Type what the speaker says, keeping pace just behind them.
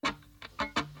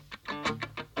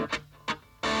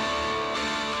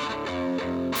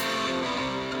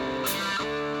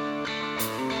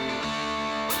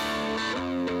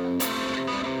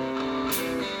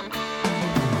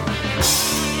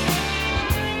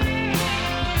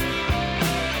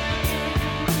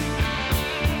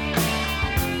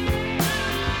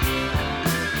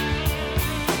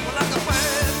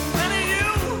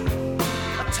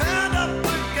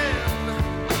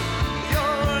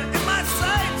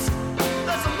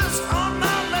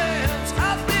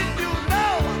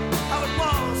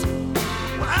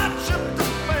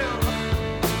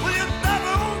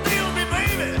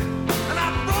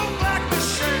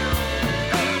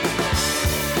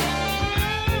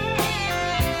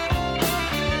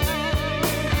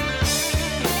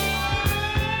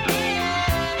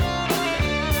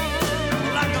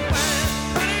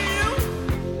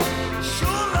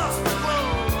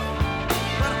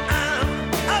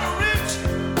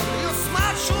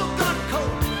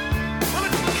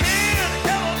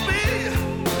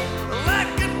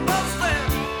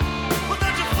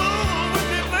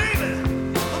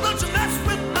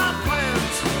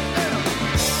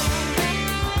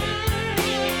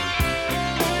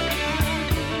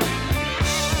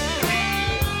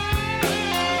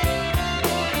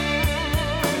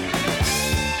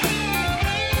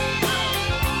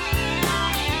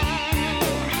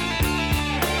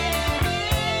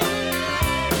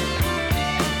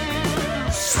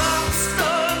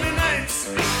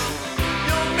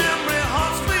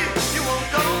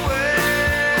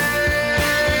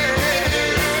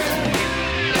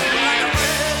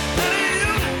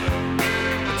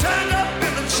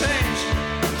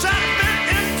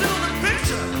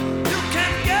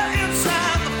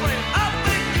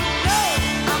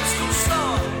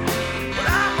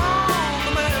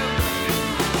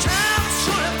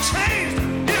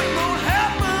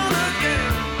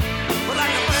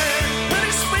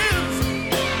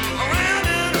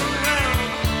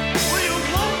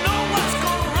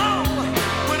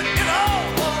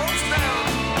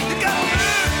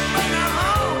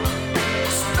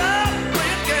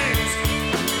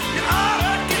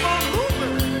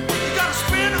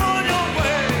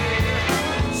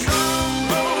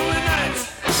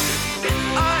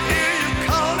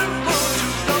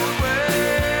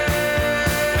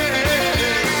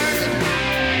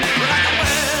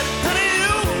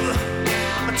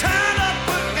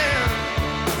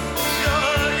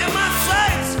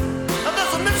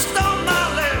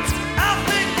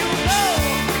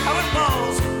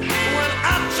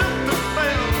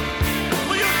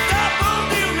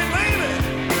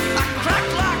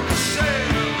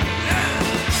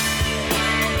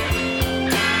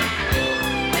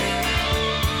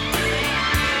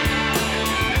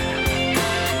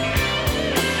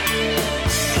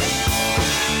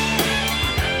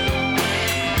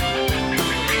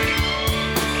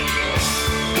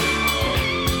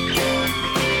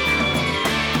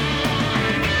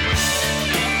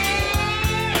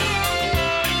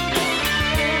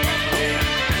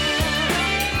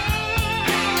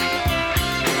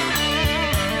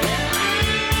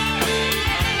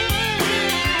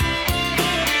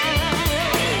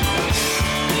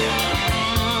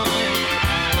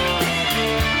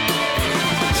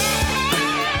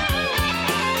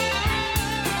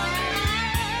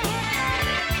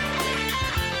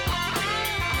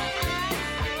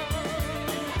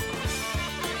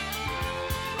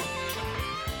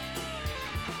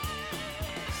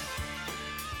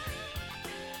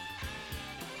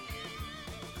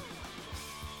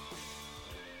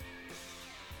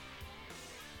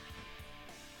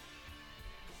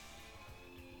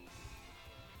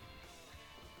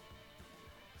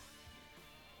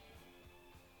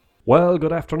Well,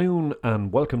 good afternoon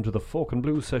and welcome to the Folk and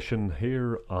Blues session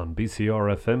here on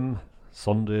BCR FM,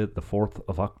 Sunday the 4th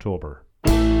of October.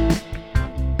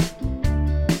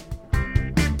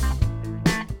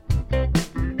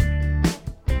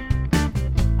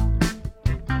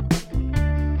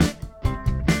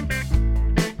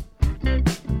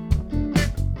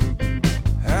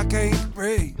 I can't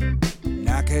pray and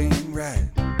I can't write.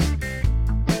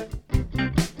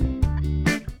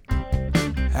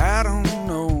 I don't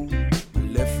know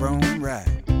left from right.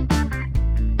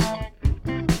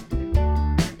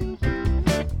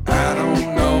 I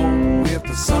don't know if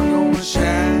the sun gonna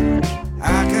shine.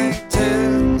 I can't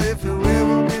tell if you'll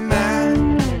ever be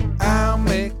mine. I'll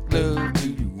make love to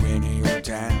you any old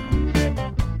time.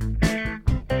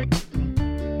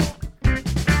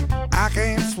 I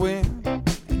can't swim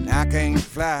and I can't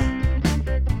fly.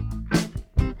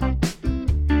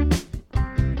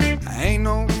 I ain't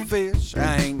no fish,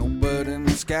 I ain't no bird in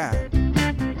the sky.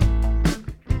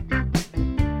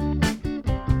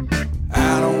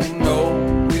 I don't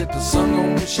know if the sun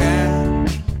gonna shine.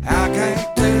 I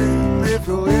can't tell if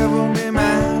you'll ever be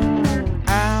mine.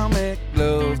 I'll make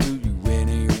love to you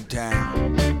any old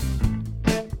time.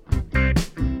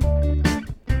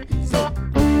 So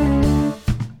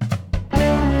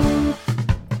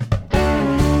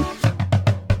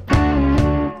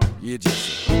you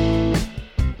just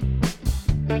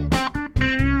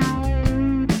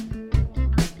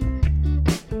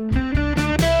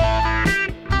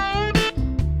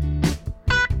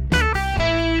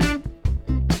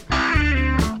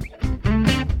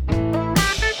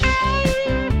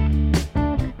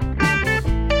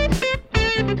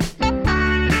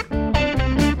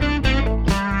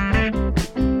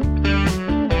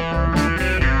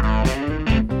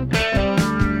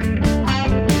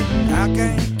I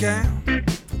can't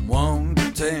count from 1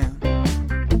 to 10.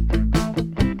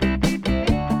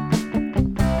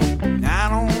 And I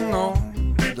don't know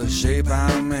the shape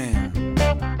I'm in.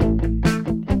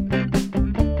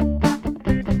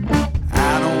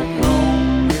 I don't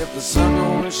know if the sun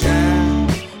gonna shine.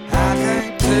 I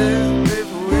can't tell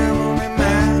if we'll ever be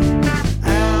mine.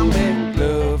 I'll make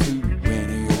love to you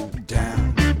any old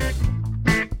time.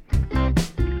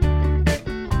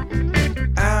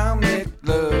 I'll make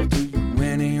love to you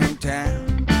any old time.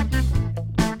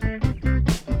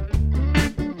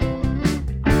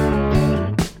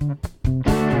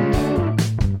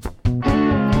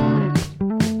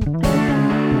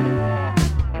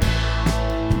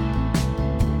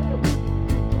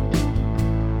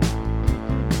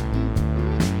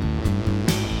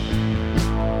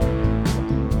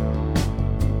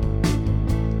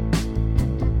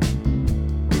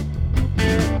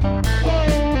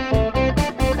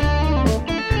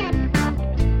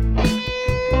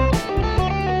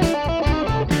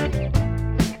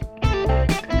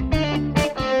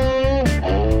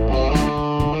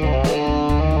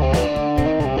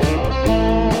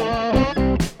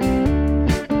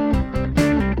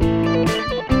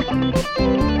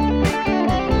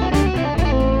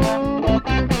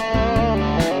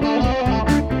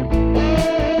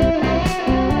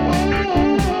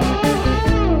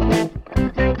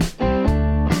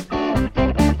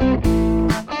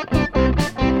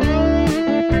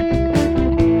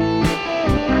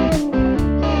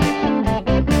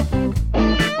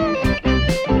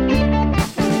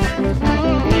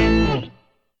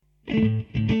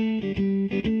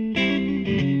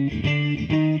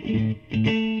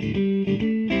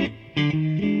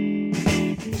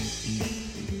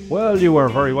 Well, you are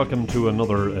very welcome to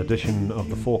another edition of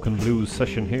the Folk and Blues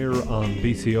session here on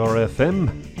BCR FM.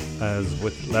 As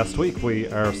with last week, we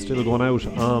are still going out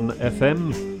on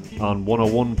FM, on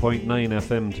 101.9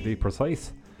 FM to be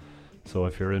precise. So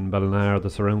if you're in Ballina or the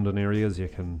surrounding areas, you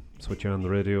can switch on the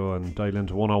radio and dial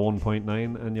into 101.9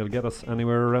 and you'll get us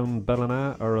anywhere around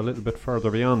Ballina or a little bit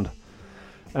further beyond.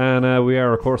 And we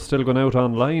are, of course, still going out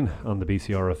online on the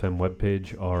BCR FM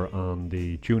webpage or on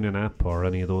the TuneIn app or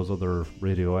any of those other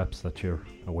radio apps that you're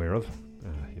aware of.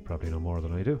 You probably know more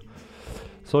than I do.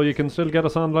 So you can still get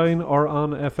us online or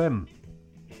on FM.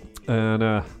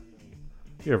 And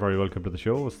you're very welcome to the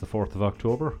show. It's the 4th of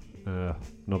October.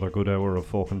 Another good hour of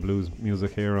folk and blues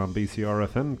music here on BCR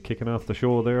FM. Kicking off the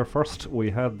show there first,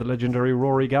 we had the legendary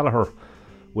Rory Gallagher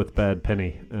with Bad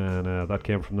Penny, and that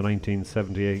came from the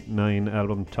 1978-9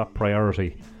 album Top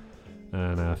Priority,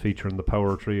 and featuring the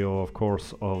power trio, of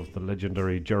course, of the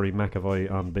legendary Jerry McAvoy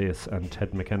on bass and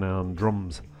Ted McKenna on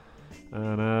drums.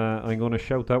 And I'm going to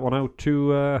shout that one out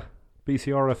to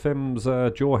BCR FM's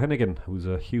Joe Hennigan, who's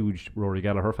a huge Rory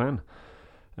Gallagher fan,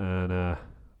 and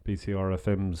BCR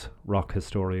FM's rock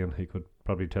historian. He could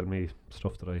probably tell me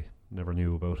stuff that I never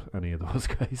knew about any of those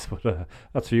guys, but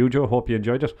that's for you, Joe. Hope you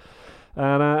enjoyed it.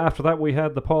 And after that we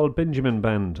had the Paul Benjamin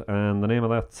Band, and the name of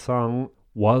that song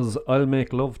was I'll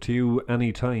Make Love to You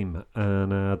Anytime,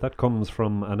 and that comes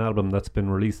from an album that's been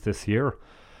released this year.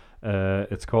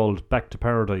 It's called Back to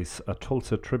Paradise, a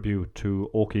Tulsa tribute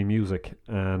to Okie music,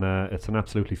 and it's an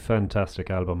absolutely fantastic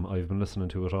album. I've been listening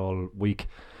to it all week,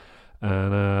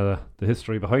 and the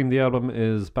history behind the album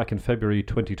is back in February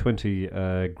 2020,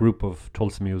 a group of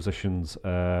Tulsa musicians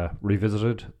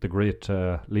revisited the great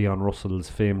Leon Russell's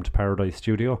famed Paradise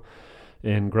studio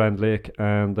in Grand Lake,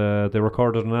 and they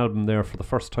recorded an album there for the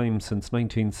first time since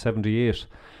 1978.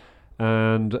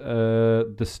 And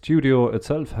the studio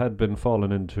itself had been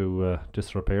fallen into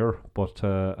disrepair, but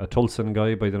a Tulsan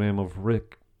guy by the name of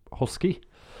Rick Husky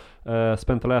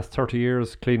spent the last 30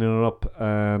 years cleaning it up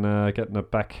and getting it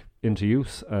back into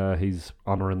use. He's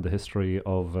honouring the history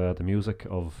of the music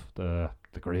of the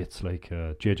greats like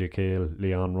J.J. Cale,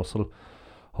 Leon Russell,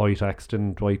 Hoyt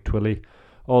Axton, Dwight Twilley,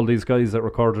 all these guys that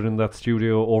recorded in that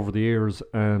studio over the years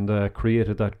and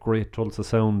created that great Tulsa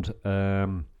sound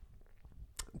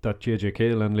that J.J.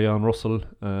 Cale and Leon Russell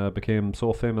became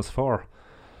so famous for.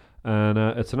 And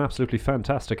it's an absolutely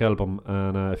fantastic album,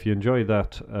 and if you enjoy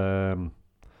that,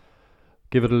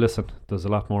 give it a listen. There's a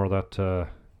lot more of that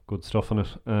good stuff in it,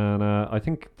 and I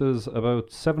think there's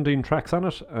about 17 tracks on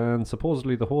it, and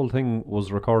supposedly the whole thing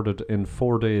was recorded in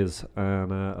 4 days,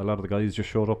 and a lot of the guys just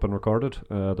showed up and recorded.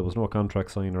 There was no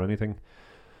contract signed or anything,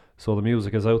 so the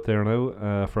music is out there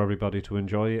now for everybody to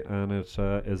enjoy, and it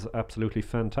is absolutely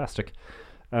fantastic.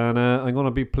 And I'm going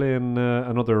to be playing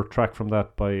another track from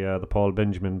that by the Paul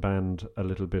Benjamin Band a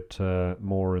little bit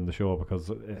more in the show,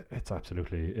 because it's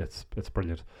absolutely, it's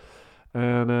brilliant.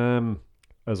 And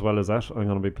as well as that, I'm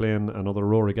going to be playing another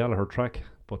Rory Gallagher track,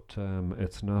 but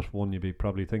it's not one you'd be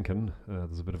probably thinking.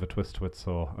 There's a bit of a twist to it,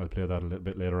 so I'll play that a little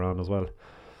bit later on as well.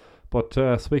 But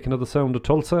speaking of the sound of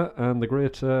Tulsa and the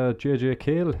great J.J.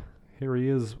 Cale, here he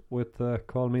is with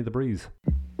Call Me the Breeze.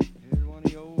 Here's one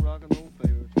of your old rock and roll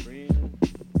favorites, friend.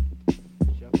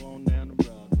 Shuffle on down to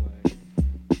Broadway.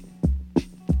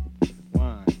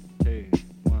 1, 2,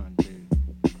 1, 2.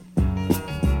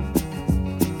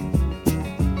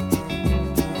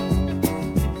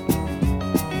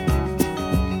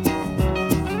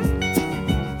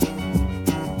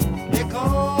 They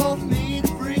call me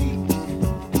the breeze.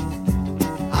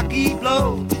 I keep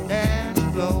blowing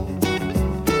and blowing.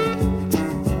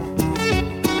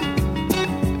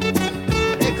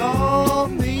 Call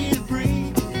me the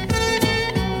breeze.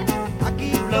 I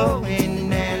keep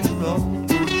blowing and blowing.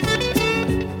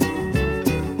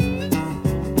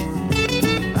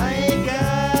 I ain't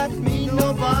got me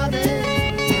nobody.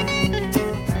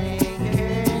 I ain't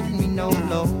got me no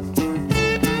load.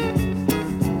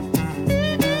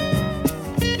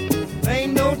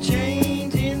 Ain't no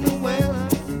change in the weather.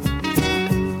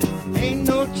 Ain't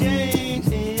no change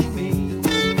in me.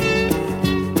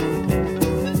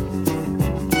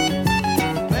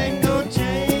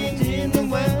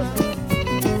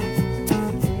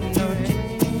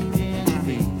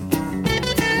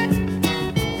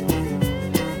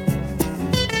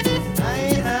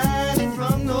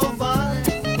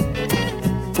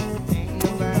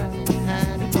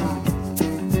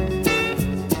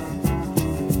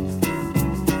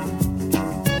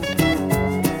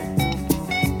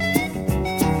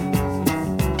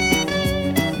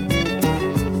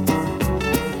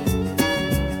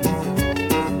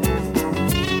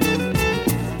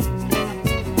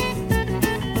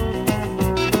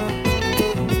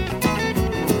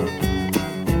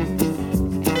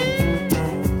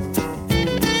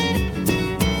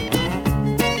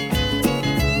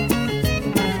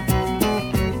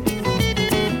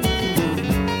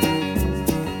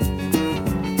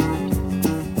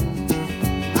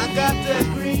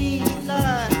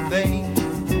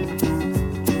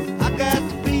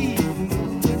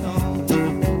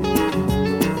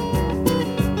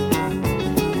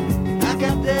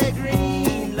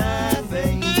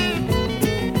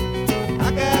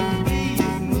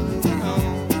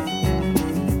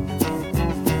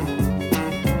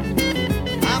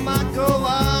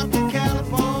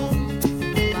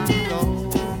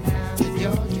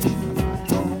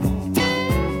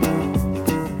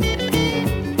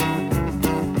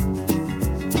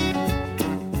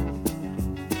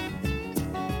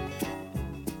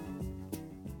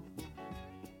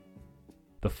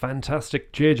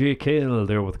 Fantastic J.J. Cale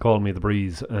there with Call Me the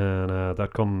Breeze, and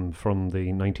that come from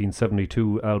the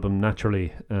 1972 album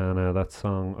Naturally, and that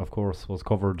song of course was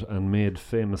covered and made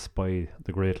famous by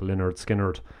the great Lynyrd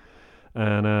Skynyrd.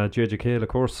 And J.J. Cale, of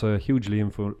course, a hugely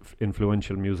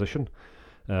influential musician,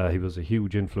 He was a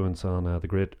huge influence on the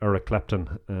great Eric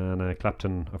Clapton, and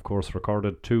Clapton, of course,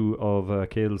 recorded two of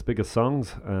Cale's biggest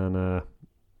songs, and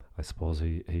I suppose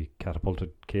he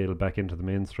catapulted Cale back into the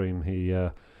mainstream. He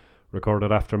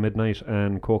recorded After Midnight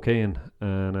and Cocaine,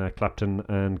 and Clapton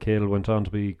and Cale went on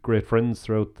to be great friends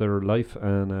throughout their life,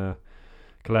 and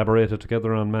collaborated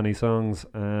together on many songs.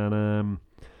 And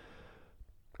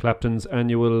Clapton's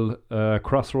annual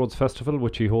Crossroads Festival,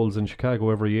 which he holds in Chicago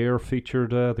every year,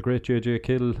 featured the great J.J.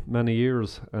 Cale many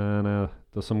years, and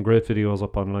there's some great videos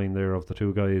up online there of the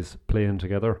two guys playing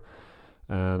together,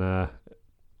 and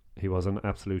he was an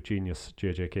absolute genius,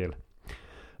 J.J. Cale.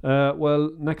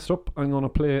 Well, next up I'm going to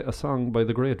play a song by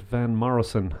the great Van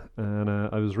Morrison, and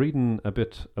I was reading a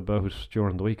bit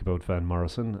during the week about Van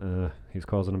Morrison. He's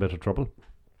causing a bit of trouble,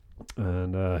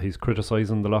 and he's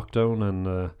criticising the lockdown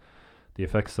and the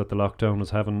effects that the lockdown is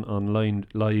having on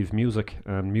live music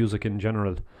and music in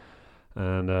general.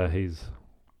 And he's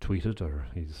tweeted, or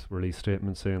he's released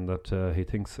statements saying that he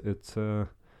thinks it's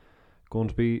going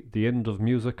to be the end of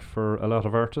music for a lot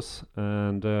of artists,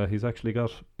 and he's actually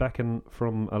got backing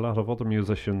from a lot of other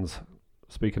musicians.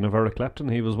 Speaking of Eric Clapton,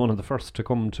 he was one of the first to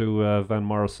come to Van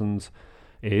Morrison's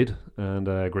aid and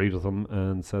agreed with him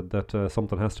and said that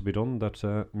something has to be done,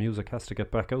 that music has to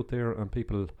get back out there and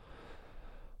people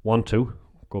want to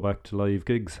go back to live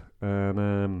gigs.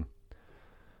 And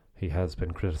he has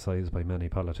been criticised by many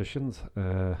politicians,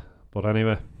 but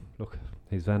anyway, look,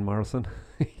 he's Van Morrison.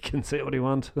 He can say what he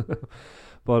wants.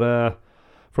 But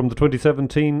from the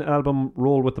 2017 album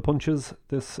Roll with the Punches,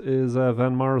 this is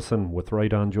Van Morrison with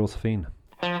Ride On Josephine.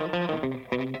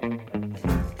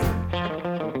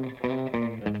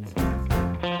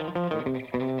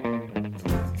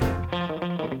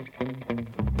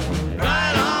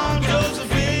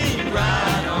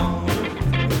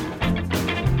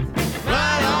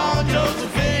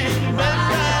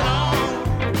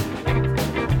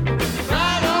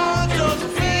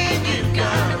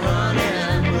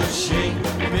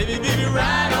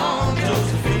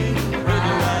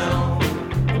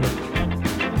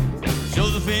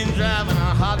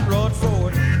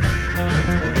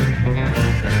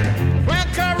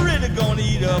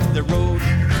 The road.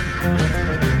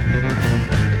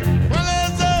 Well,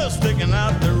 there's oil sticking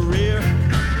out the rear.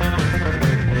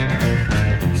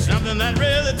 Something that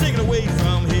really take it away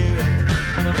from here.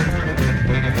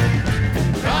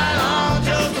 Ride on,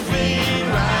 Josephine,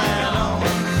 ride on.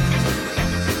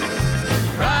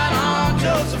 Ride on,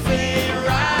 Josephine,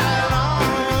 ride on.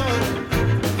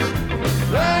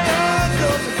 Ride on,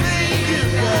 Josephine, you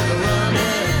gotta run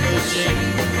and shake.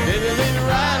 Baby, let me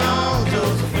ride on,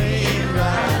 Josephine,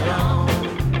 ride on.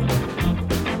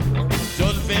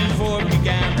 Josephine Ford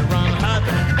began to run hot.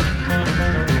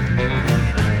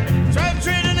 Tried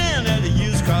trading in at the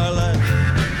used car lot.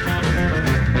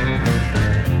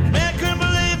 Man couldn't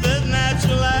believe it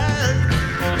naturalized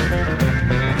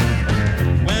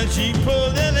when she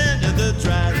pulled it into the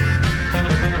track.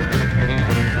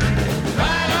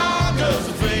 Ride on,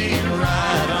 Josephine,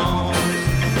 ride on.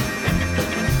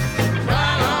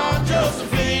 Ride on,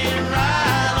 Josephine,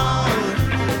 ride on.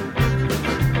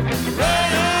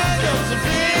 Ride on,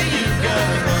 Josephine, you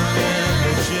gotta run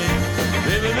and shake.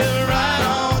 Baby, baby, ride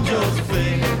on,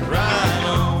 Josephine, ride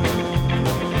on.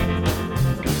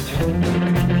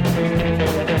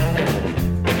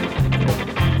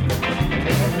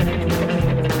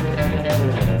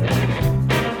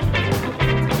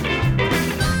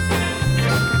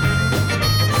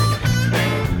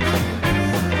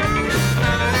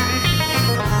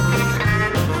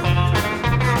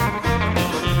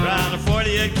 Riding a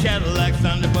 48 Cadillac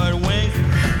Thunderbird wing.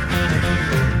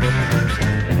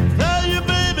 Tell you,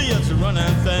 baby, it's a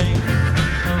running thing.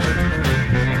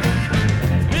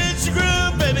 Bitch, your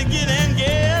groove, baby, get in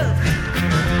gear.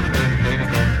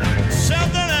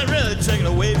 Something that really take it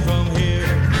away from here.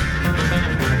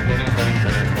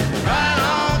 Ride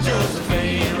on,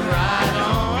 Josephine, ride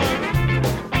on.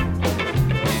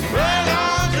 Ride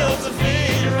on,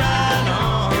 Josephine, ride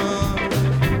on.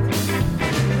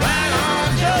 Ride on,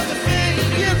 Josephine,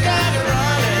 you gotta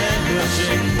run and do a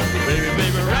shake. Baby,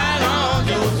 baby, ride on,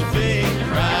 Josephine,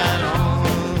 ride on.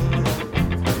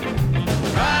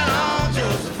 Ride on,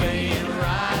 Josephine,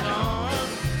 ride on.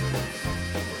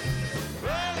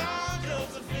 Ride on,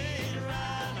 Josephine,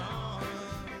 ride on.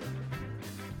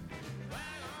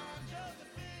 Ride on,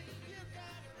 Josephine, you gotta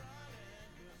run and do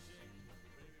a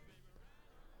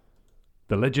shake.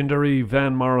 The legendary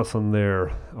Van Morrison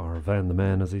there, or Van the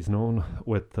Man as he's known,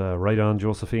 with Ride On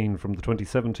Josephine from the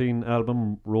 2017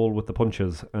 album Roll with the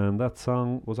Punches. And that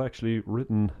song was actually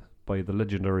written by the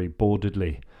legendary Bo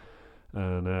Diddley.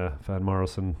 And Van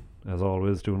Morrison, as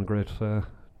always, doing a great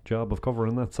job of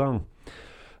covering that song.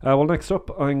 Well, next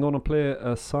up, I'm going to play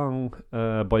a song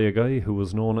by a guy who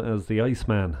was known as the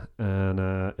Iceman, and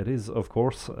it is, of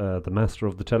course, the master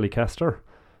of the Telecaster,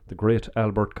 the great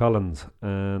Albert Collins,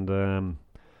 and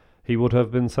he would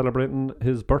have been celebrating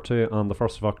his birthday on the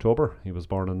 1st of October. He was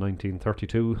born in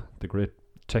 1932, the great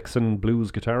Texan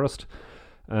blues guitarist,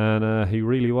 and he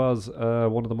really was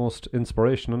one of the most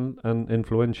inspirational and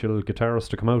influential guitarists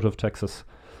to come out of Texas.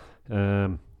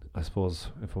 I suppose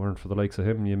if it weren't for the likes of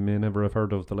him, you may never have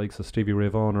heard of the likes of Stevie Ray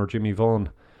Vaughan or Jimmy Vaughan,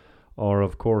 or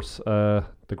of course the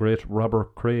great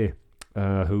Robert Cray,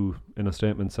 who in a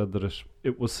statement said that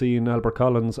it was seeing Albert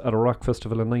Collins at a rock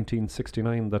festival in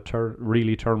 1969 that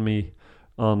really turned me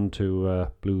on to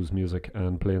blues music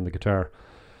and playing the guitar.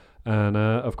 And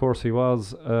of course he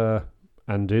was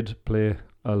and did play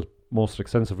most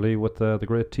extensively with the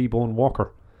great T-Bone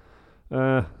Walker.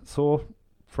 So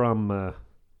from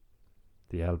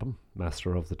the album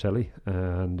Master of the Telly,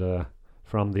 and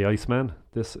from the Iceman,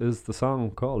 this is the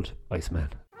song called Iceman.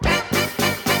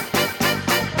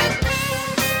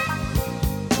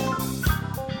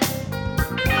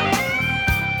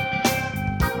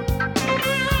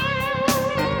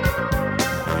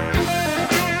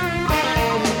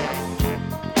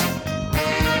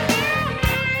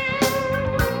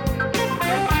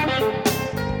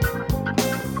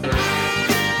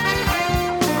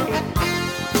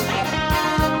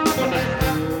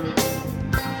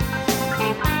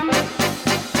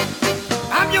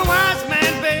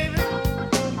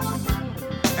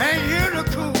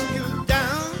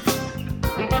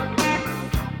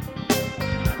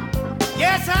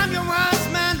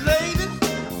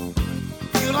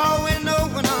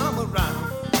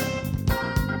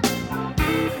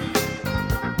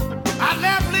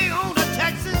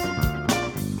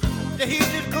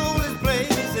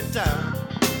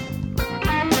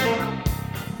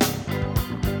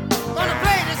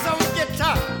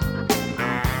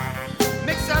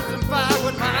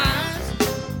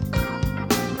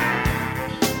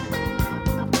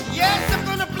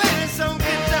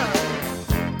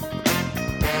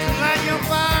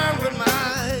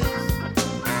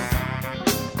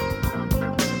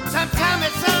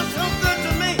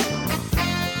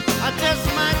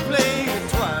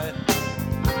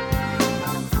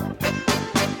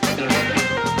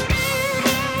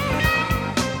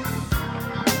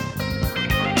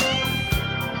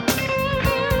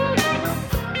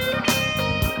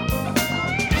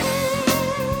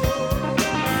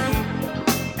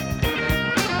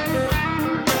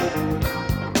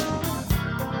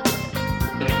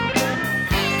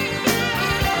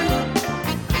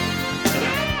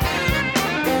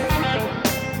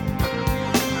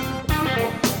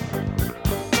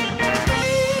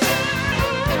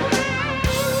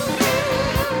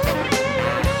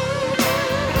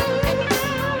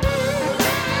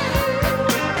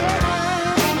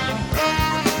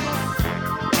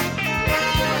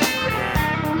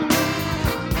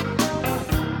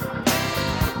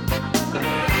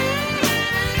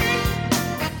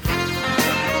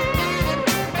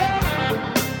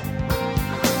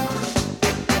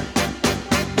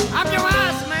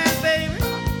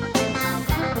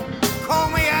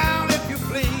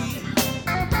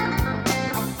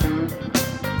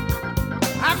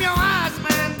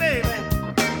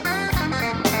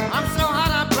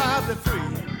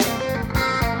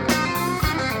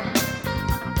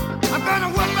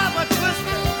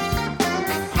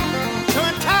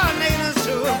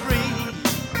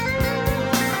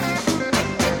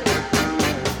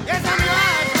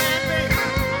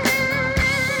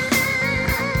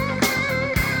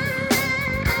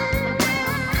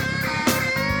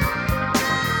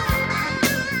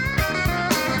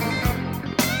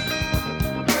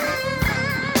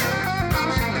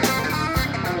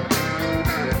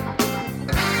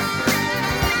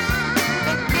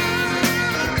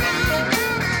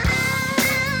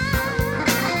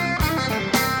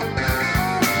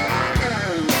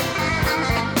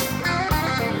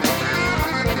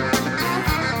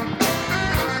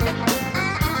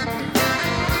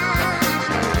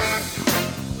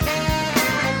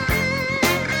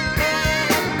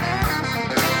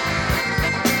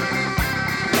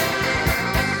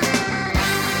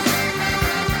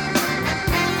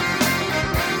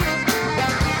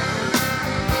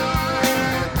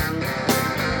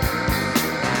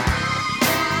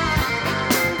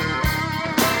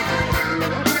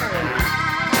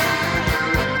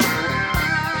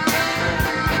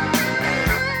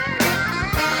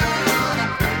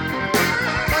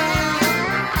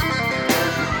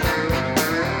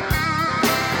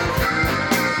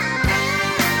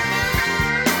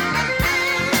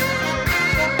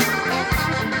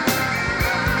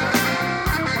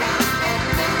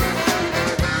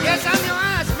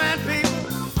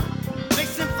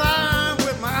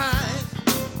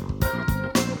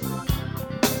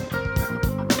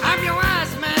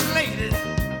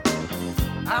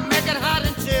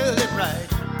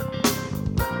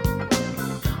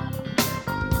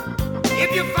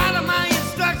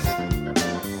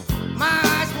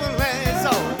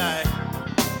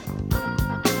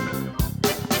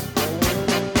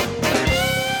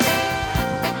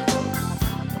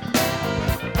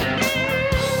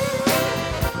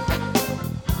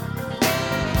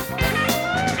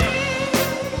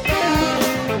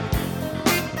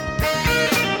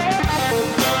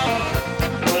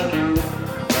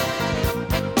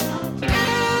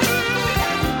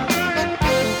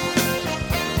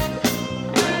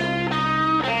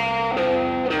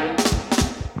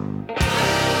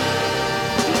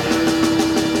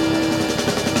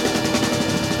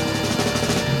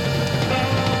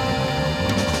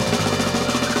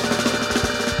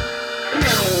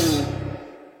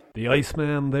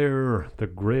 Iceman there, the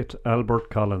great Albert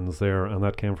Collins there, and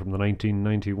that came from the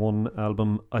 1991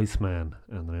 album Iceman,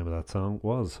 and the name of that song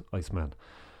was Iceman.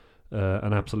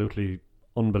 An absolutely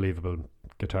unbelievable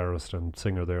guitarist and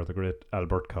singer there, the great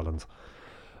Albert Collins.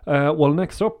 Well,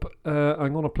 next up,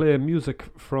 I'm going to play music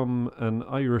from an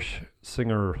Irish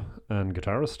singer and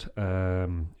guitarist.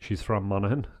 She's from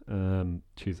Monaghan.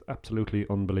 She's absolutely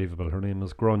unbelievable. Her name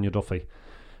is Grania Duffy,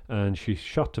 and she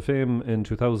shot to fame in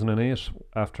 2008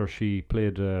 after she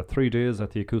played 3 days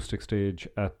at the acoustic stage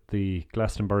at the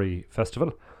Glastonbury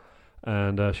Festival,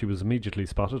 and she was immediately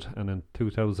spotted. And in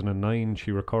 2009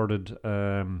 she recorded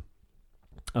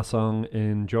a song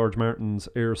in George Martin's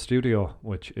Air Studio,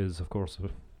 which is of course a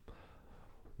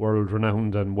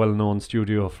world-renowned and well-known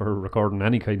studio for recording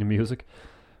any kind of music.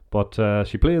 But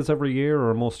she plays every year,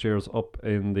 or most years, up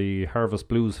in the Harvest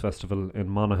Blues Festival in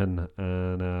Monaghan,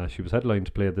 and she was headlined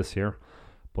to play this year,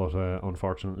 but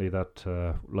unfortunately that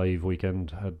live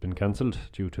weekend had been cancelled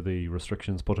due to the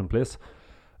restrictions put in place.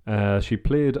 She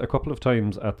played a couple of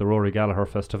times at the Rory Gallagher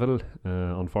Festival.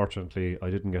 Unfortunately I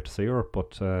didn't get to see her,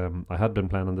 but I had been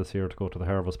planning this year to go to the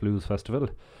Harvest Blues Festival.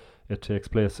 It takes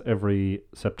place every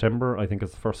September. I think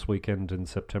it's the first weekend in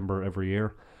September every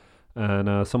year.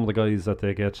 And some of the guys that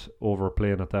they get over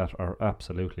playing at that are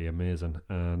absolutely amazing.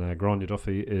 And Grania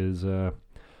Duffy is...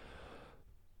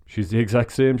 she's the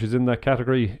exact same. She's in that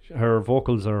category. Her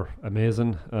vocals are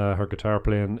amazing. Her guitar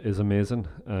playing is amazing.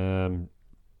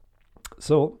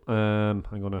 So I'm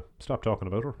going to stop talking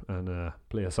about her and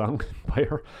play a song by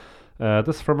her.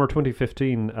 This is from her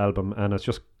 2015 album, and it's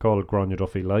just called Grania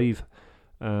Duffy Live.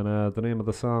 And the name of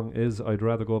the song is I'd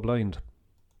Rather Go Blind.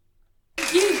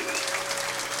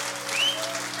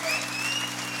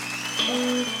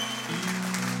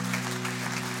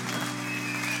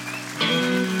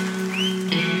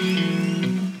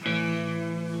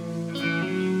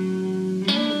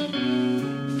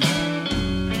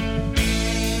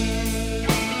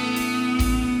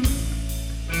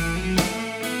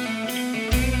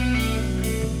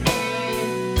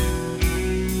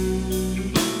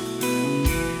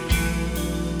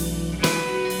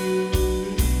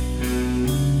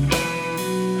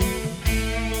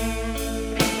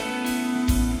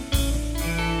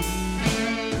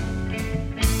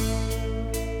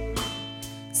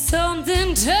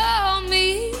 Something told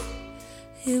me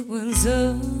it was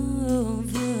over.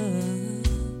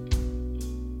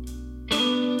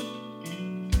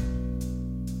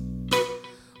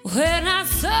 When I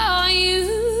saw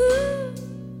you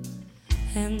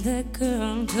and that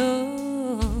girl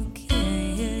talking,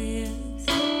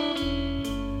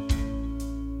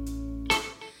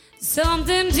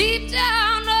 something deep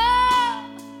down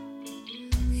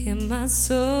in my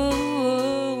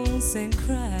soul said,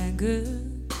 cry, girl.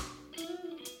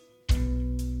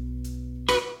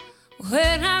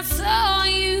 When I saw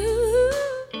you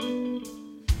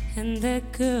and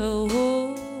that girl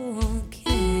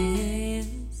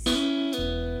walking,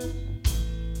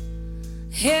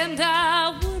 and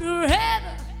I would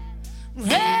rather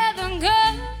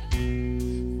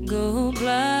go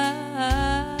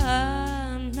blind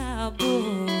now,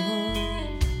 boy,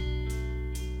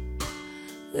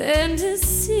 than to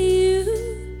see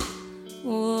you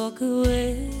walk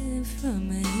away from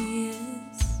me.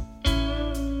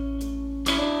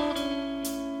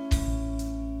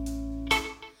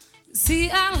 See,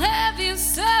 I love you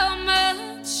so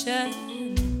much,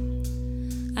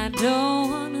 I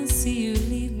don't wanna see you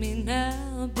leave me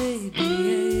now, baby,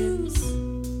 yes.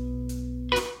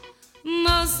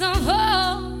 Most of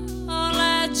all,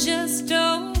 I just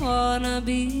don't wanna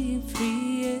be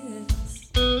free,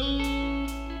 yes.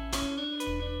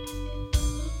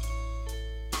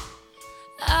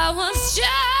 I was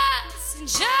just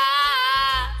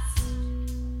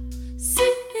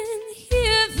sitting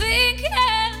here thinking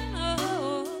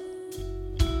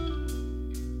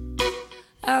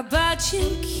about your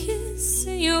kiss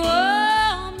and your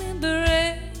warm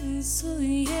embrace, oh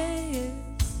yes.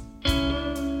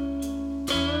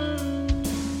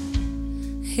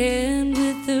 And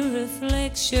with the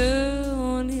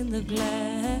reflection in the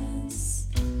glass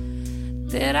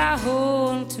that I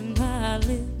hold to my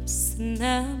lips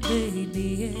now,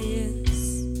 baby,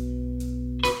 yes,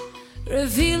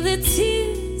 reveal the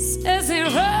tears as they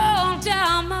roll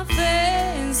down my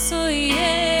face, oh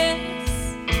yes.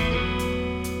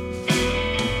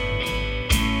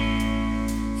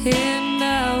 And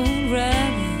I would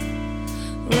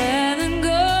rather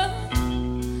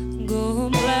go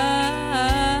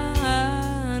blind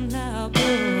now,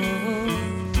 boy,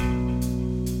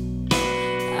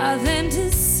 than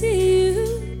to see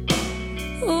you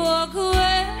walk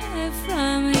away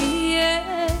from me,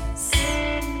 yes.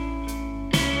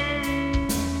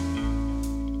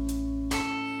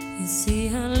 You see,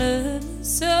 I love you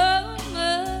so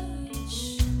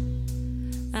much.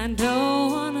 I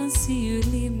don't wanna see you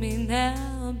leave me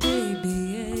now, baby.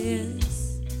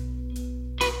 Yes.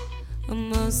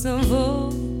 Most of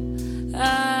all,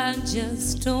 I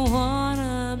just don't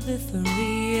wanna be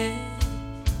free. Yeah.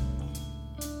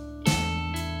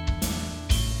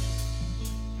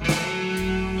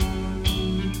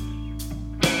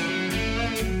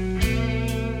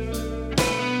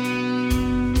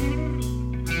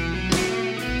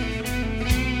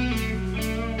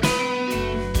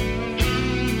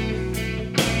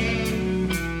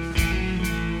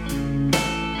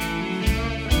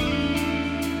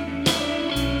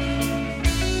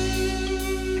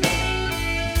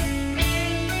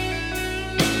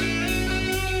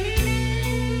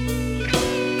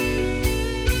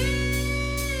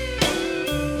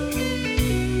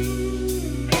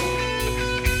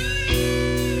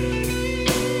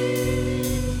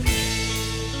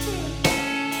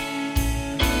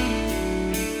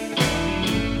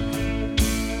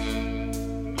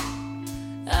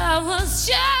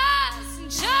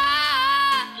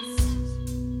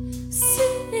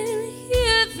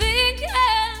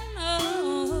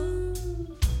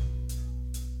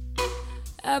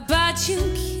 About you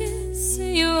kiss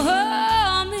and your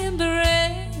warm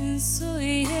embrace, oh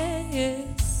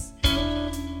yes.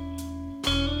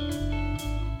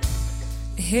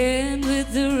 And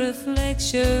with the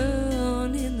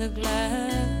reflection in the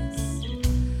glass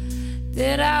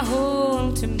that I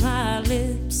hold to my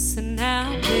lips, and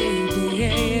now, baby,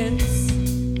 yes.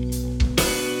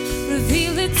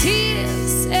 Reveal the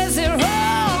tears as they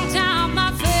roll down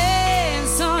my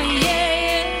face, oh yes.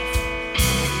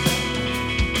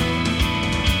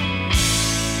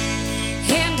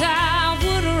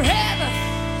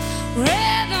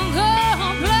 Rather go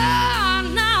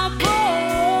blind now,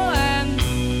 boy,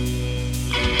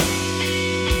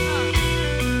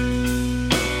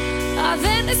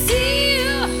 than to see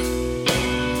you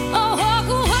walk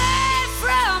away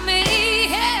from me.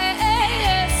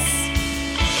 Yes.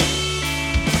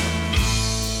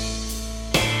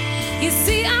 You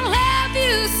see, I love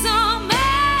you so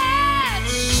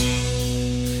much.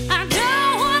 I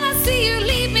don't wanna see you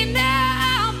leave me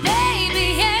now, baby.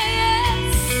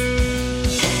 Yes.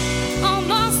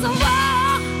 Most of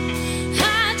all,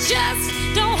 I just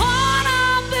don't wanna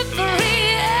be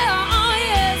free. Oh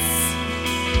yes.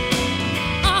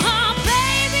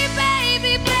 Baby,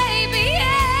 baby, baby,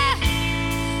 yeah.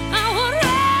 I would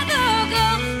rather go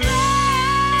blind.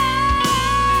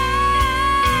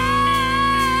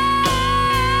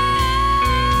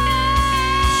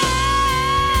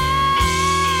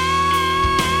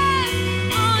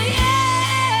 Oh yeah,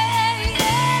 yeah,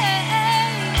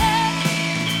 yeah.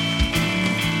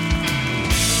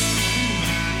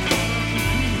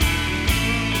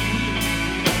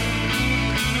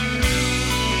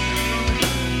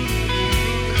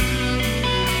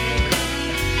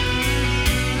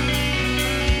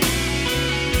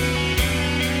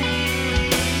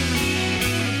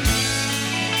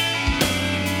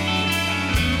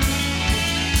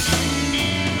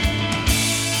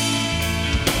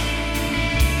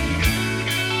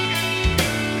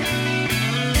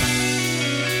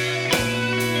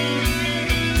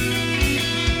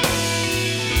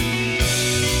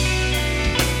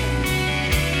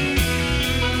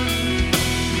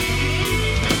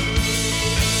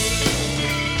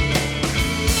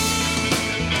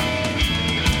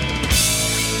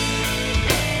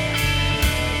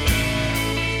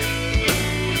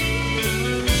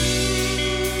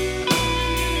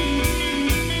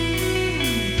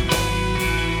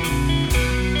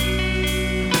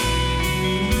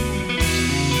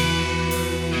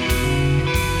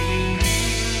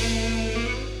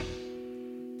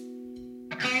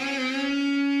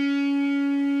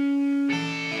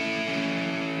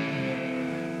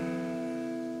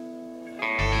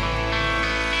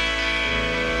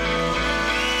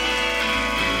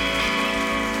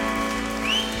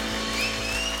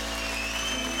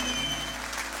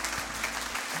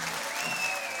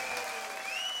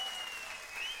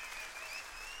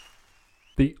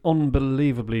 The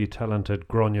unbelievably talented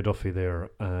Grania Duffy there,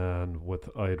 and with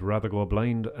I'd Rather Go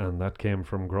Blind, and that came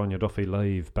from Grania Duffy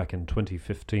live back in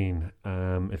 2015.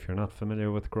 If you're not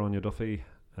familiar with Grania Duffy,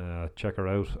 check her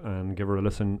out and give her a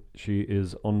listen. She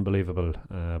is unbelievable,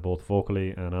 both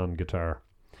vocally and on guitar.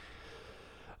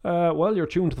 Well, you're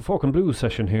tuned to the Folk and Blues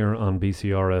session here on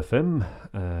BCR FM.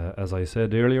 As I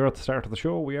said earlier at the start of the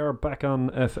show, we are back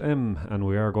on FM, and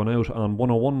we are going out on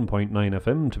 101.9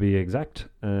 FM to be exact.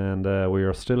 And we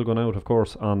are still going out, of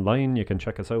course, online. You can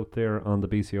check us out there on the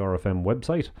BCR FM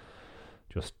website.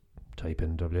 Just type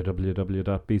in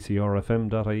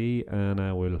www.bcrfm.ie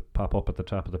and we'll pop up at the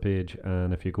top of the page,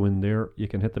 and if you go in there you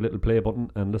can hit the little play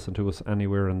button and listen to us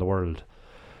anywhere in the world.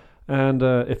 And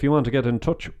if you want to get in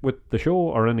touch with the show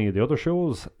or any of the other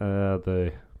shows,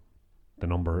 the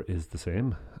number is the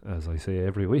same as I say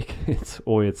every week. It's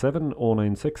 087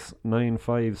 096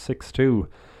 9562.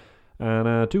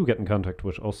 And do get in contact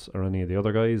with us or any of the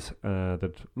other guys.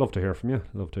 They'd love to hear from you.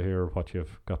 Love to hear what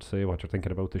you've got to say, what you're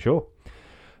thinking about the show.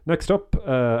 Next up,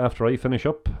 after I finish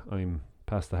up, I'm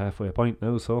past the halfway point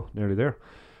now, so nearly there.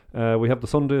 We have the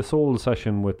Sunday Soul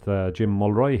session with Jim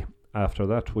Mulroy. After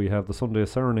that, we have the Sunday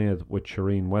Serenade with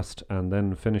Shireen West, and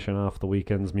then finishing off the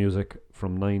weekend's music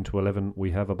from 9 to 11,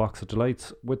 we have a Box of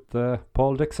Delights with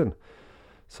Paul Dixon.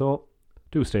 So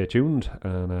do stay tuned,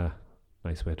 and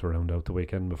nice way to round out the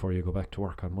weekend before you go back to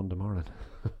work on Monday morning.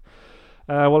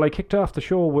 Well, I kicked off the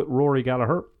show with Rory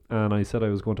Gallagher, and I said I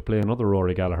was going to play another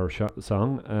Rory Gallagher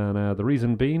song, and the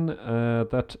reason being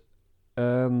that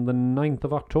on the 9th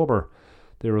of October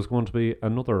there was going to be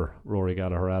another Rory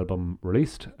Gallagher album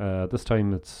released. This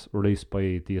time it's released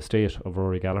by the estate of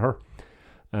Rory Gallagher,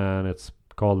 and it's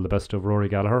called The Best of Rory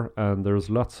Gallagher, and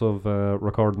there's lots of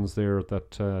recordings there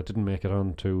that didn't make it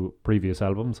onto previous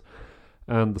albums.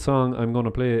 And the song I'm going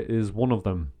to play is one of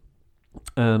them.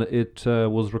 And it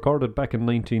was recorded back in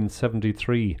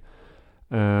 1973.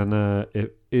 And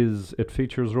it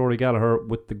features Rory Gallagher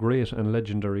with the great and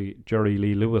legendary Jerry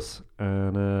Lee Lewis.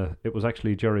 And it was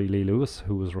actually Jerry Lee Lewis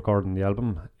who was recording the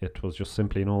album. It was just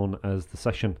simply known as The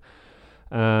Session.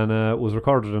 And it was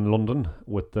recorded in London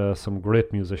with some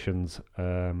great musicians,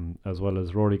 as well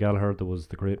as Rory Gallagher. There was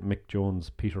the great Mick Jones,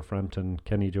 Peter Frampton,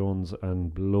 Kenny Jones,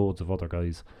 and loads of other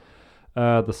guys.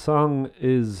 The song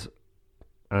is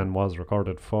and was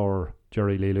recorded for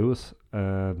Jerry Lee Lewis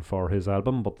and for his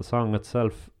album, but the song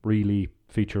itself really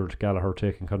featured Gallagher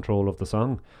taking control of the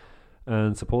song,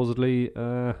 and supposedly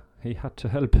he had to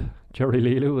help Jerry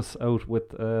Lee Lewis out with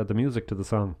the music to the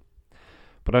song.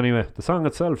 But anyway, the song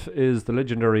itself is the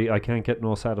legendary I Can't Get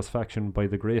No Satisfaction by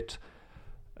the great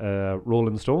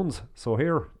Rolling Stones. So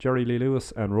here, Jerry Lee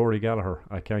Lewis and Rory Gallagher,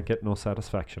 I Can't Get No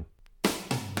Satisfaction.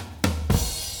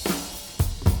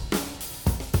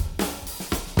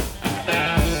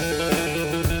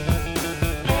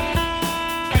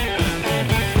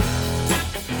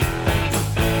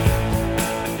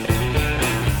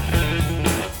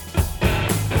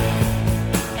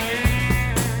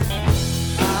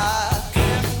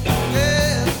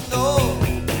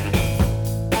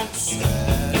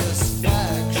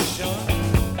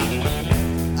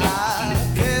 I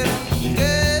can't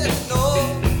get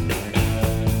no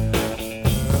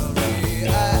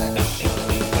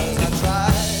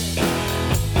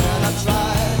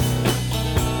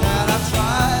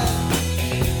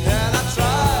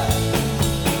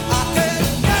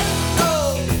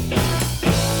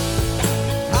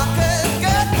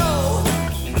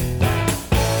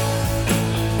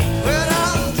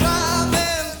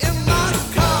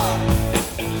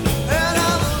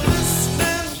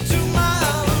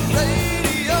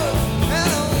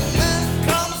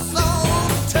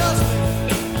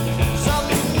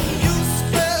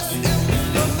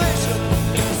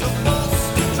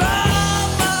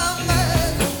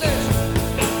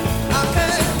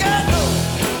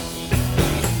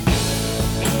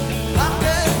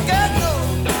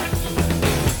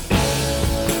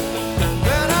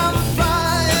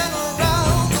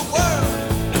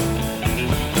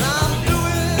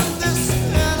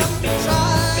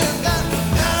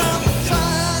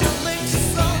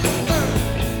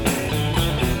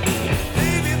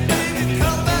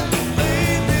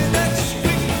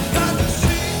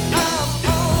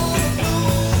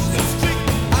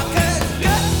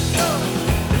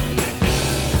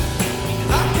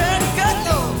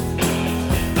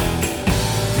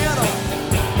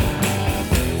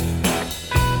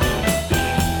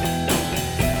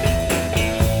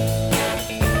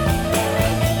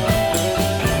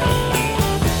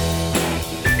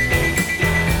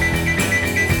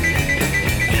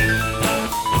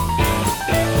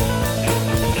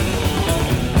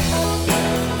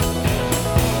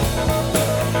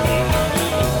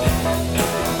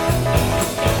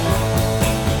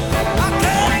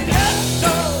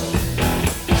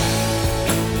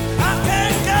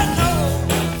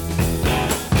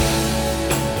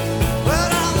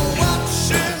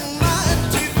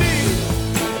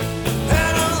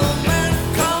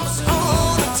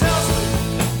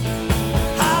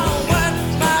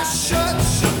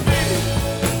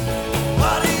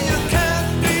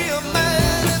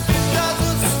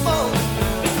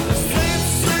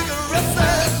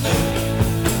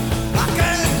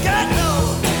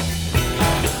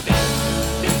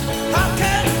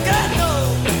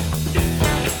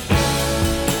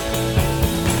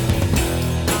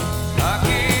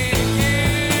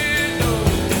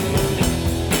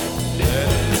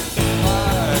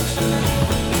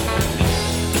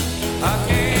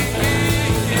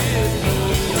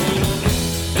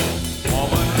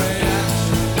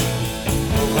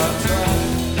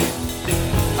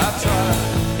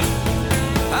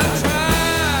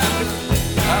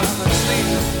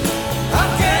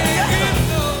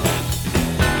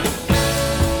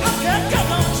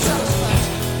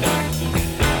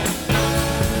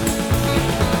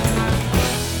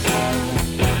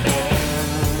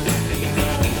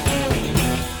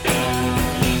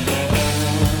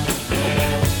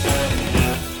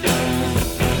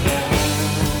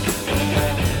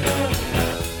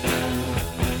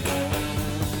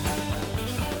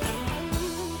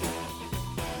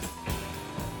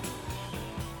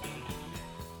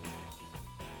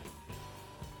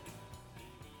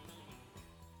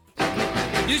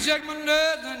shake my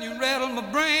nerves and you rattle my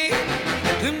brain.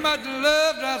 Too much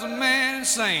love drives a man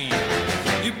insane.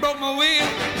 You broke my will,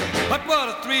 but what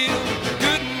a thrill.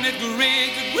 Couldn't it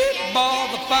rage with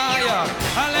balls of fire?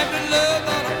 I left in love,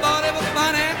 thought it was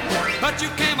funny, but you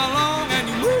came along and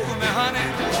you moved me, honey.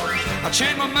 I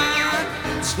changed my mind,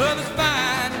 this love is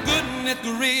fine. Couldn't it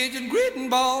rage and grit and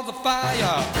balls of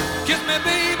fire? Kiss me,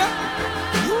 baby.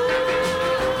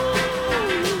 Ooh,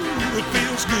 it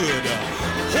feels good.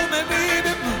 Hold me, baby.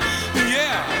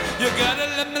 Yeah, you gotta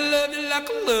let me love you like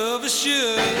a lover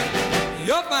should.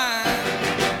 You're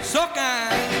fine, so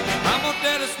kind. I'm gonna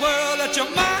tell this world that you're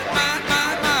mine, mine,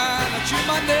 mine, mine. I chew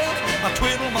my nails, I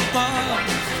twiddle my thumb.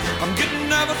 I'm getting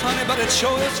nervous, honey, but it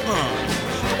sure is fun.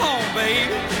 Come on,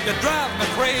 baby, you drive me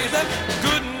crazy.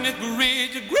 Couldn't it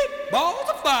reach your great balls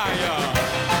of fire?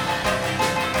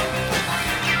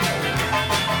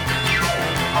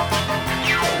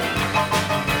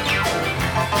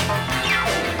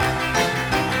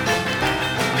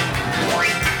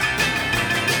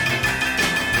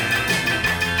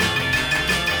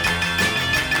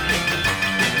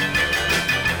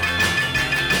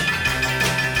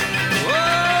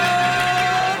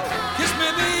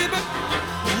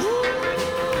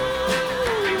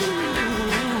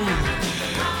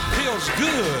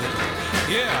 Good,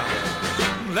 yeah.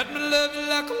 Let me love you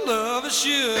like a lover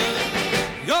should.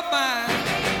 You're fine,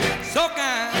 so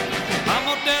kind. I'm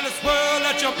gonna tell this world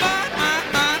that you're mine, mine,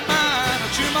 mine, mine. I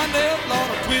chew my nails, Lord,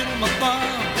 I twiddle my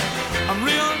thumb. I'm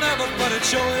real nervous, but it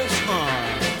sure is fun.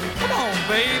 Come on,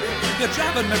 baby, you're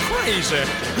driving me crazy.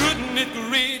 Couldn't it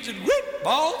reach and great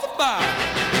balls of fire?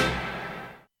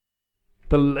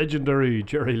 The legendary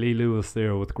Jerry Lee Lewis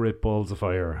there with Great Balls of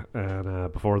Fire.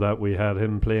 And before that we had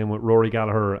him playing with Rory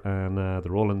Gallagher and the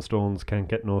Rolling Stones, Can't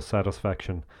Get No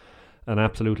Satisfaction. An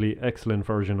absolutely excellent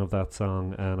version of that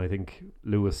song, and I think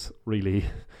Lewis really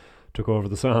took over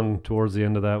the song towards the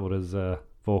end of that with his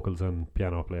vocals and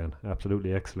piano playing.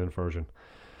 Absolutely excellent version.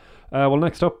 Well,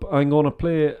 next up I'm going to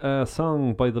play a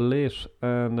song by the late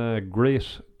and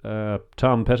great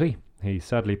Tom Petty. He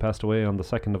sadly passed away on the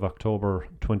 2nd of October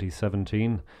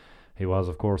 2017. He was,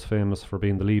 of course, famous for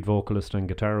being the lead vocalist and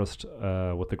guitarist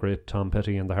with the great Tom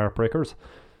Petty and the Heartbreakers,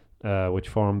 which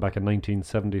formed back in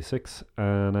 1976.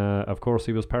 And, of course,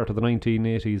 he was part of the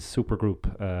 1980s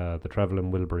supergroup, the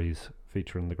Travelling Wilburys,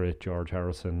 featuring the great George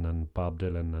Harrison and Bob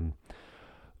Dylan and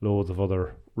loads of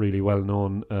other really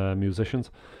well-known musicians.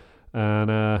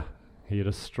 And he had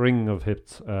a string of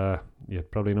hits. You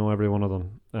probably know every one of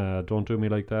them. Don't Do Me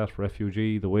Like That,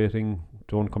 Refugee, The Waiting,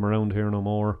 Don't Come Around Here No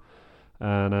More,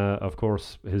 and of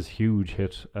course his huge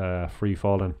hit, Free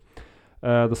Fallin'.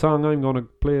 The song I'm going to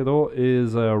play though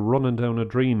is Running Down a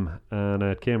Dream, and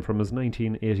it came from his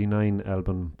 1989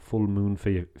 album Full Moon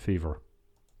Fever.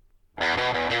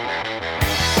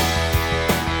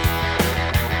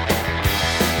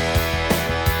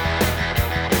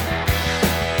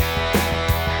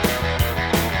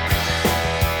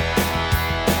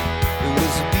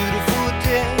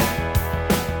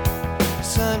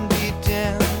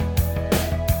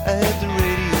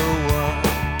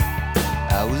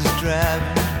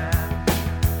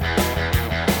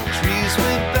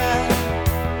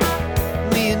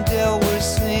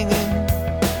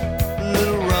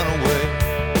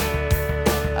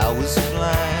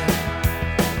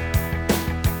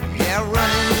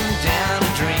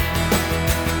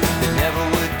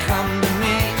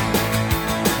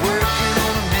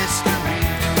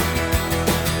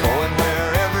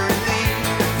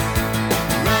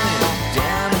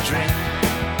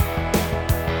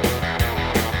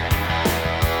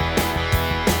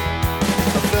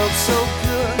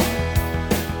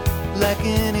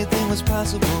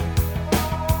 Possible,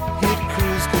 hit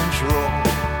cruise control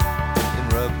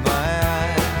and rub my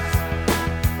eyes.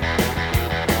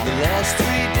 The last 3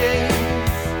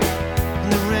 days,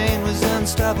 and the rain was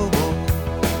unstoppable.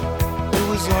 It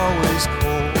was always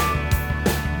cold,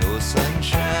 no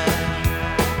sunshine.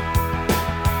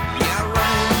 Yeah,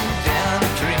 running down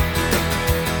a dream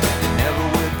that never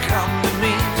would come to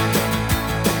me.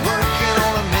 Working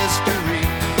on a mystery,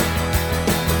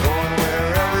 going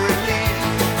wherever it leads.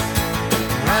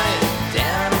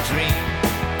 Down a dream.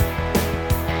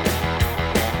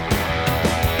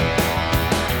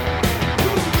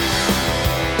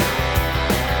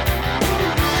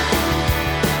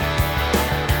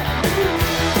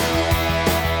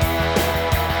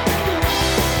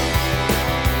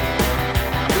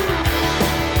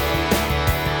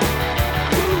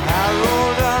 I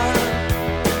rolled on,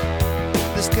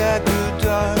 the sky grew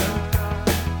dark.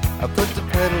 I put the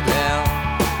pedal down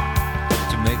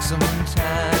to make some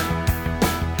time.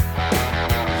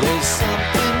 There's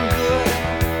something good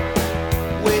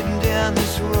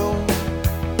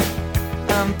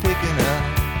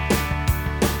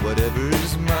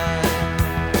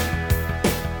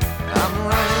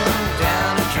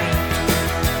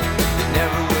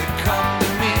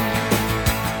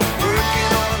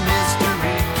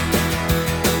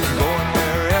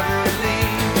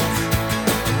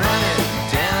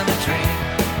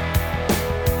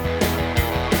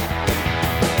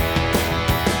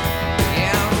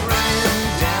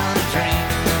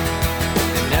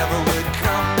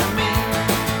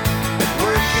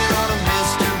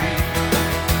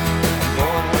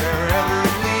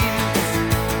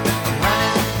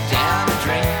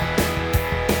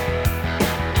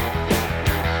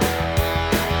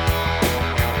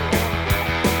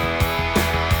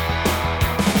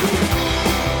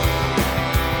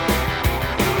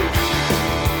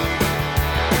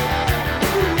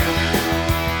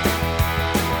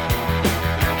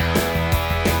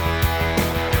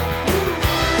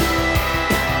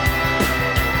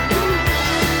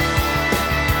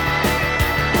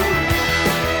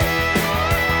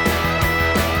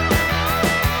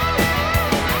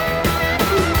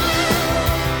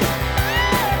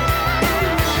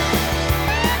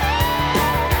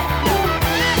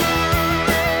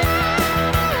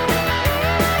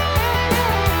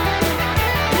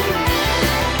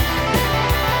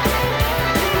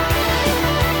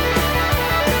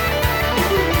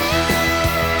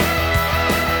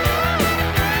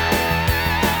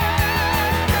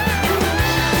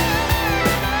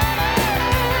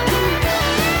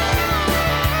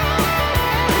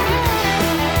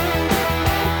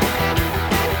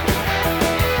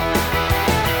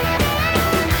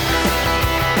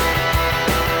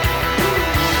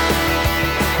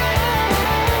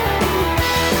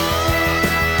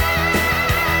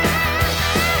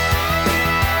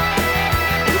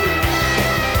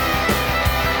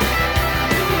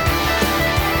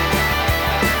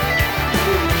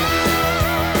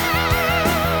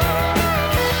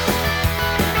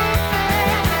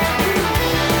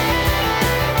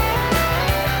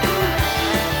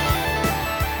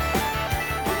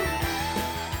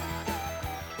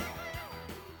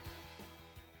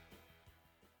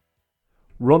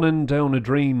Running Down a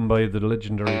Dream by the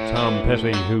legendary Tom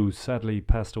Petty, who sadly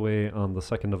passed away on the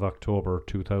 2nd of October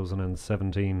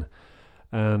 2017.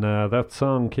 And that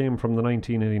song came from the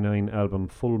 1989 album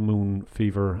Full Moon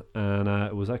Fever, and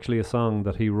it was actually a song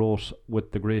that he wrote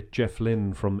with the great Jeff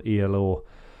Lynne from ELO.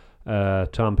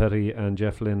 Tom Petty and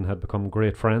Jeff Lynne had become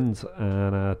great friends,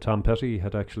 and Tom Petty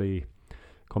had actually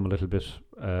come a little bit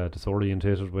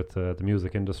disorientated with the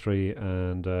music industry,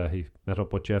 and he met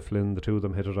up with Jeff Lynne. The two of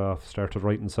them hit it off, started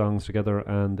writing songs together,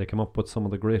 and they came up with some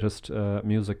of the greatest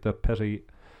music that Petty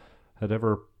had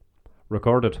ever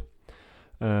recorded.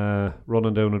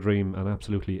 Running Down a Dream, an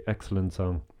absolutely excellent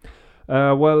song.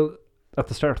 Well, at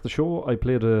the start of the show I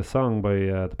played a song by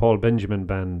the Paul Benjamin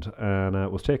Band, and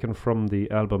it was taken from the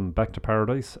album Back to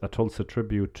Paradise, a Tulsa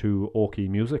tribute to Okie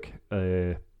music,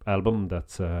 a album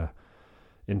that's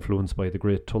influenced by the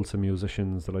great Tulsa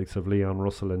musicians, the likes of Leon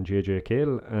Russell and J.J.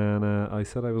 Cale, and I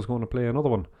said I was going to play another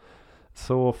one.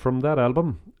 So from that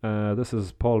album, this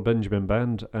is Paul Benjamin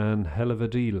Band and Hell of a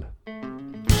Deal. She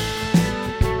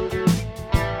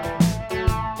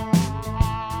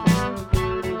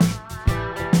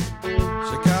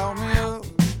called me up.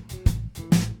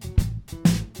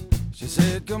 She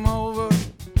said, come over.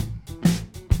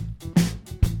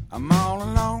 I'm all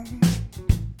alone.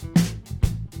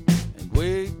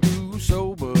 Way too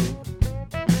sober.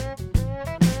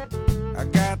 I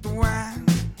got the wine,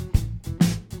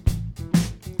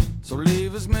 so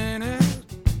leave us minute.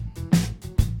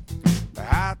 The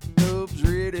hot tub's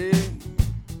ready,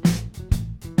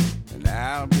 and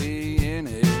I'll be in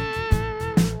it.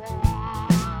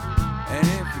 And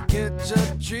if you catch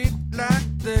a treat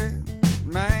like that,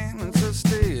 man, it's a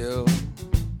steal.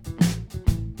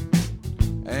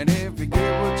 And if you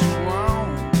get what you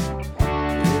want,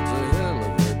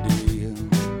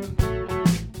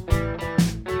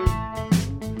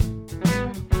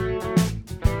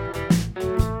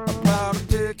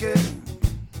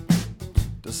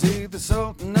 see the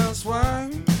Sultan of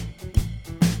Swine.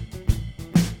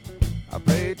 I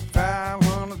paid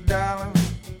 $500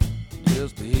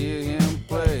 just to hear him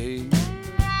play.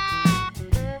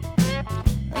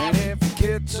 And if you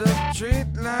catch a treat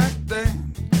like that,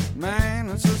 man,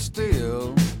 it's a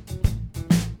steal.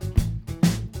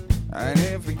 And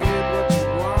if you get what you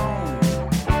want,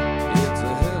 it's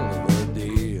a hell of a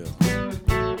deal.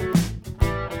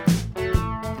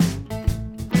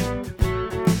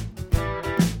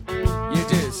 You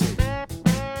just see.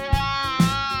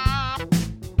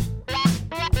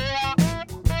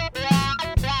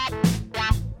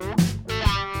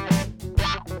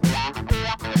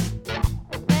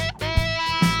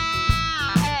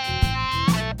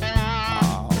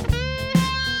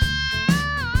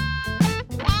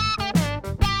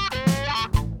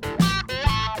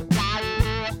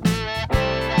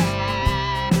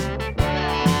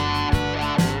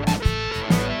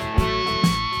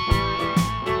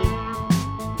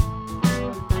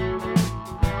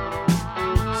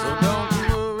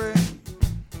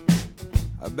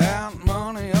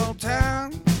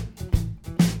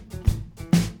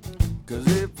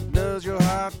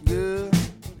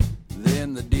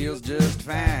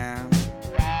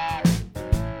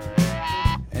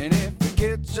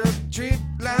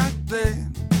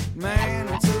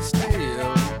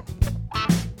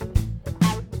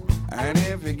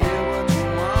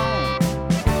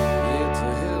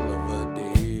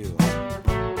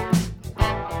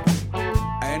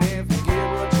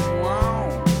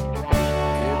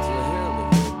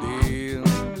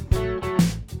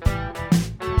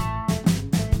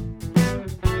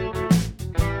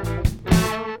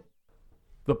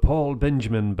 Paul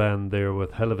Benjamin Band there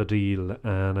with Hell of a Deal,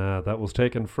 and that was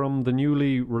taken from the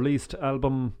newly released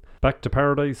album Back to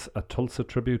Paradise, a Tulsa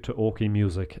tribute to Okie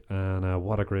music. And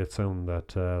what a great sound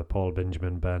that Paul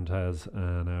Benjamin Band has,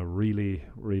 and really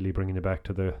bringing you back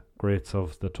to the greats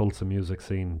of the Tulsa music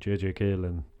scene, J.J. Cale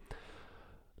and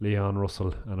Leon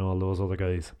Russell and all those other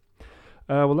guys.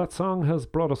 Well, that song has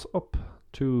brought us up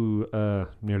to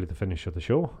nearly the finish of the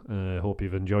show. I hope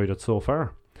you've enjoyed it so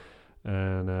far,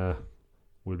 and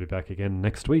we'll be back again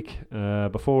next week.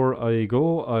 Before I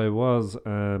go, I was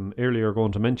earlier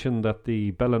going to mention that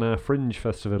the Ballina Fringe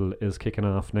Festival is kicking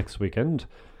off next weekend.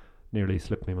 Nearly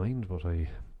slipped my mind, but I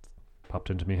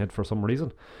popped into my head for some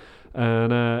reason.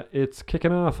 And it's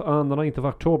kicking off on the 9th of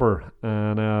October,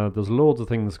 and there's loads of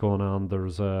things going on.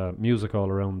 There's music all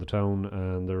around the town,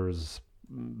 and there's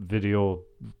video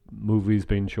movies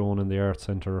being shown in the Arts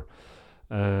Centre,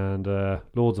 and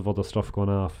loads of other stuff going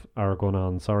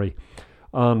on.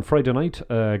 On Friday night,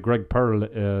 Greg Pearl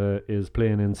is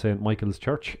playing in St. Michael's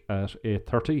Church at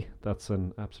 8:30. That's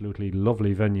an absolutely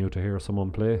lovely venue to hear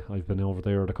someone play. I've been over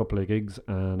there at a couple of gigs,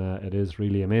 and it is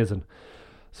really amazing.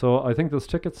 So I think there's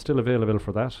tickets still available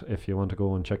for that if you want to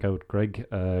go and check out Greg.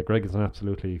 Greg is an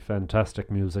absolutely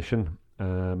fantastic musician.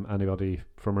 Anybody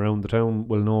from around the town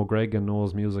will know Greg and know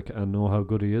his music and know how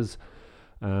good he is.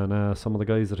 And some of the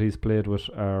guys that he's played with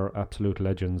are absolute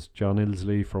legends. John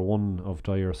Ilsley, for one, of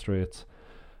Dire Straits,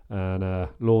 and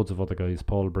loads of other guys,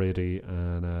 Paul Brady,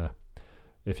 and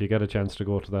if you get a chance to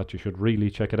go to that, you should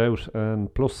really check it out.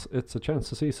 And plus, it's a chance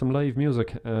to see some live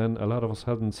music, and a lot of us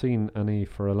haven't seen any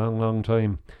for a long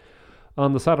time.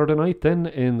 On the Saturday night then,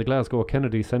 in the Glasgow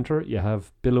Kennedy Centre, you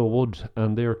have Billow Wood,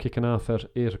 and they're kicking off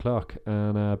at 8 o'clock.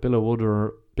 And Billow Wood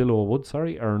are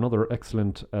another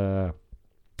excellent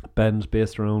band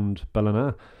based around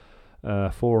Ballina.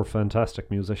 4 fantastic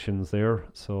musicians there,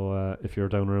 so if you're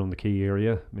down around the Key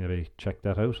area, maybe check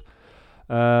that out.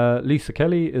 Lisa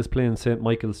Kelly is playing St.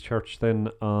 Michael's Church then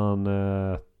on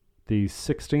the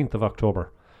 16th of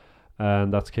October,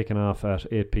 and that's kicking off at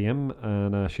 8 p.m,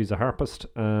 and she's a harpist,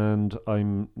 and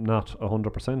I'm not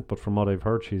 100%, but from what I've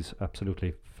heard, she's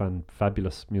absolutely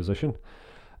fabulous musician.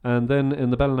 And then in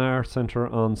the Ballina Centre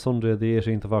on Sunday the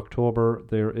 18th of October,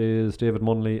 there is David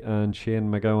Munley and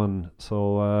Shane McGowan,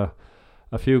 so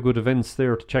a few good events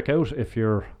there to check out if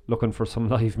you're looking for some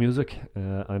live music.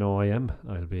 I know I am.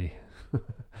 I'll be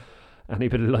any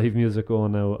bit of live music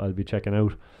going now, I'll be checking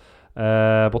out.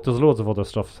 But there's loads of other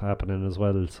stuff happening as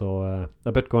well, so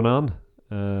a bit going on.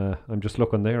 I'm just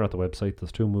looking there at the website.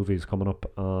 There's 2 movies coming up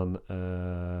on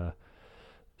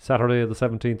Saturday the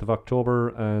 17th of October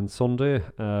and Sunday.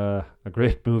 A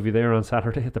great movie there on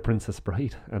Saturday, The Princess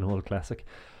Bride, an old classic.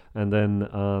 And then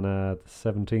on the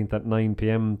 17th at 9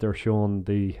 p.m, they're showing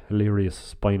the hilarious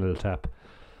Spinal Tap.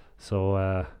 So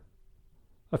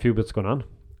a few bits going on.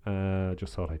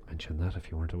 Just thought I'd mention that if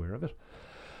you weren't aware of it.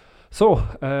 So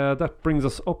that brings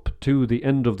us up to the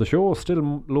end of the show.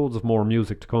 Still loads of more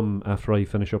music to come after I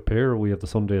finish up here. We have the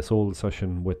Sunday Soul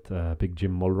session with Big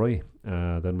Jim Mulroy.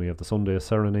 Then we have the Sunday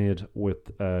Serenade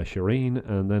with Shireen.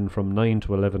 And then from 9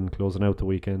 to 11, closing out the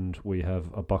weekend, we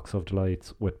have a Box of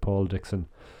Delights with Paul Dixon.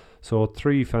 So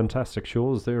 3 fantastic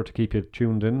shows there to keep you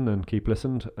tuned in and keep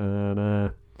listened.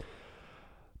 And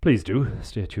please do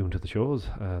stay tuned to the shows.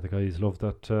 The guys love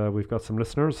that we've got some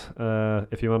listeners.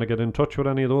 If you want to get in touch with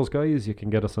any of those guys, you can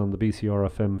get us on the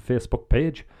BCRFM Facebook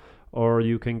page, or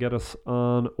you can get us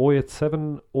on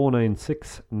 087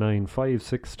 096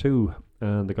 9562,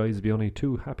 and the guys will be only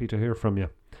too happy to hear from you.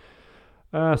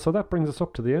 So that brings us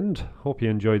up to the end. Hope you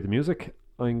enjoyed the music.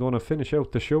 I'm going to finish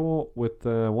out the show with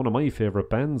one of my favourite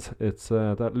bands. It's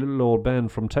that little old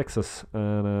band from Texas,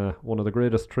 and one of the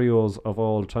greatest trios of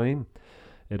all time.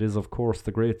 It is, of course,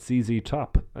 the great ZZ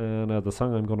Top, and the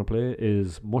song I'm going to play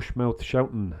is Mushmouth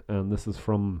Shoutin', and this is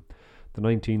from the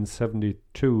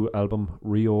 1972 album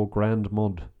Rio Grande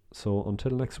Mud. So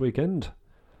until next weekend,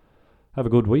 have a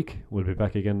good week. We'll be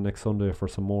back again next Sunday for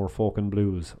some more folk and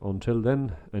blues. Until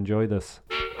then, enjoy this.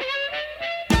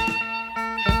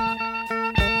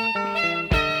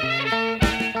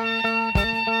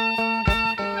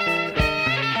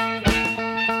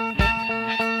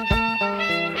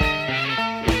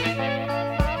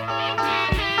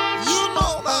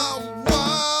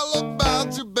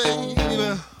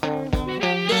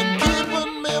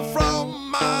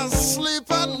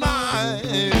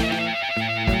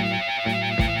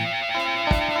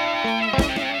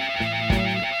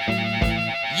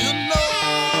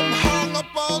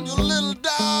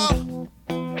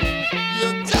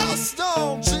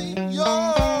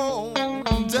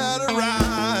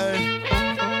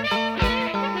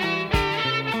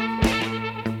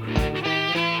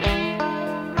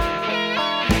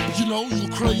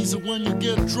 When you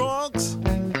get drunks,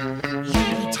 you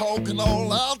be talking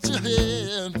all out your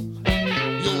head.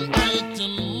 You're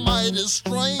acting mighty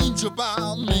strange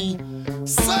about me.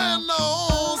 Say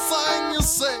no, saying you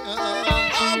said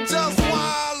I'm just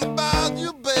wild about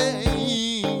you,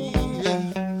 babe.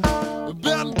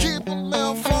 Been keeping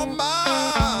me from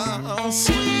my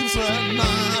sleeps at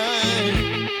night.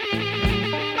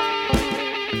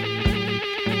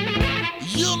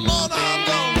 You know that I'm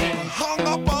gonna hung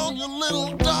up on your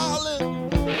little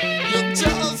darling. You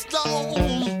just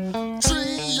don't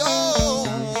treat your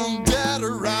daddy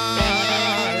right.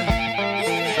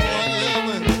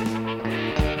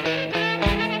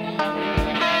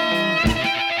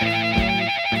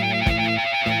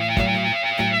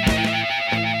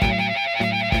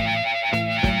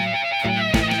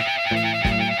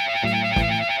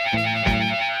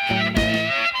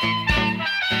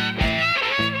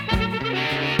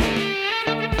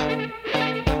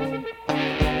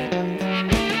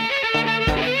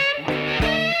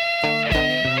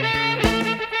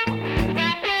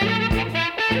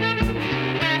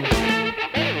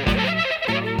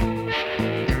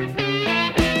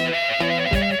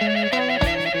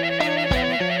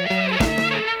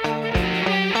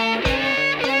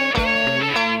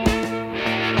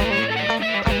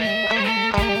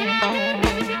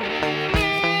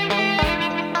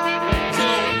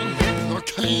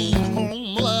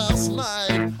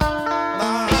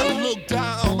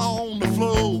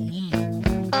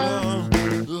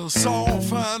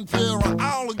 run for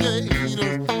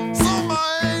alligators.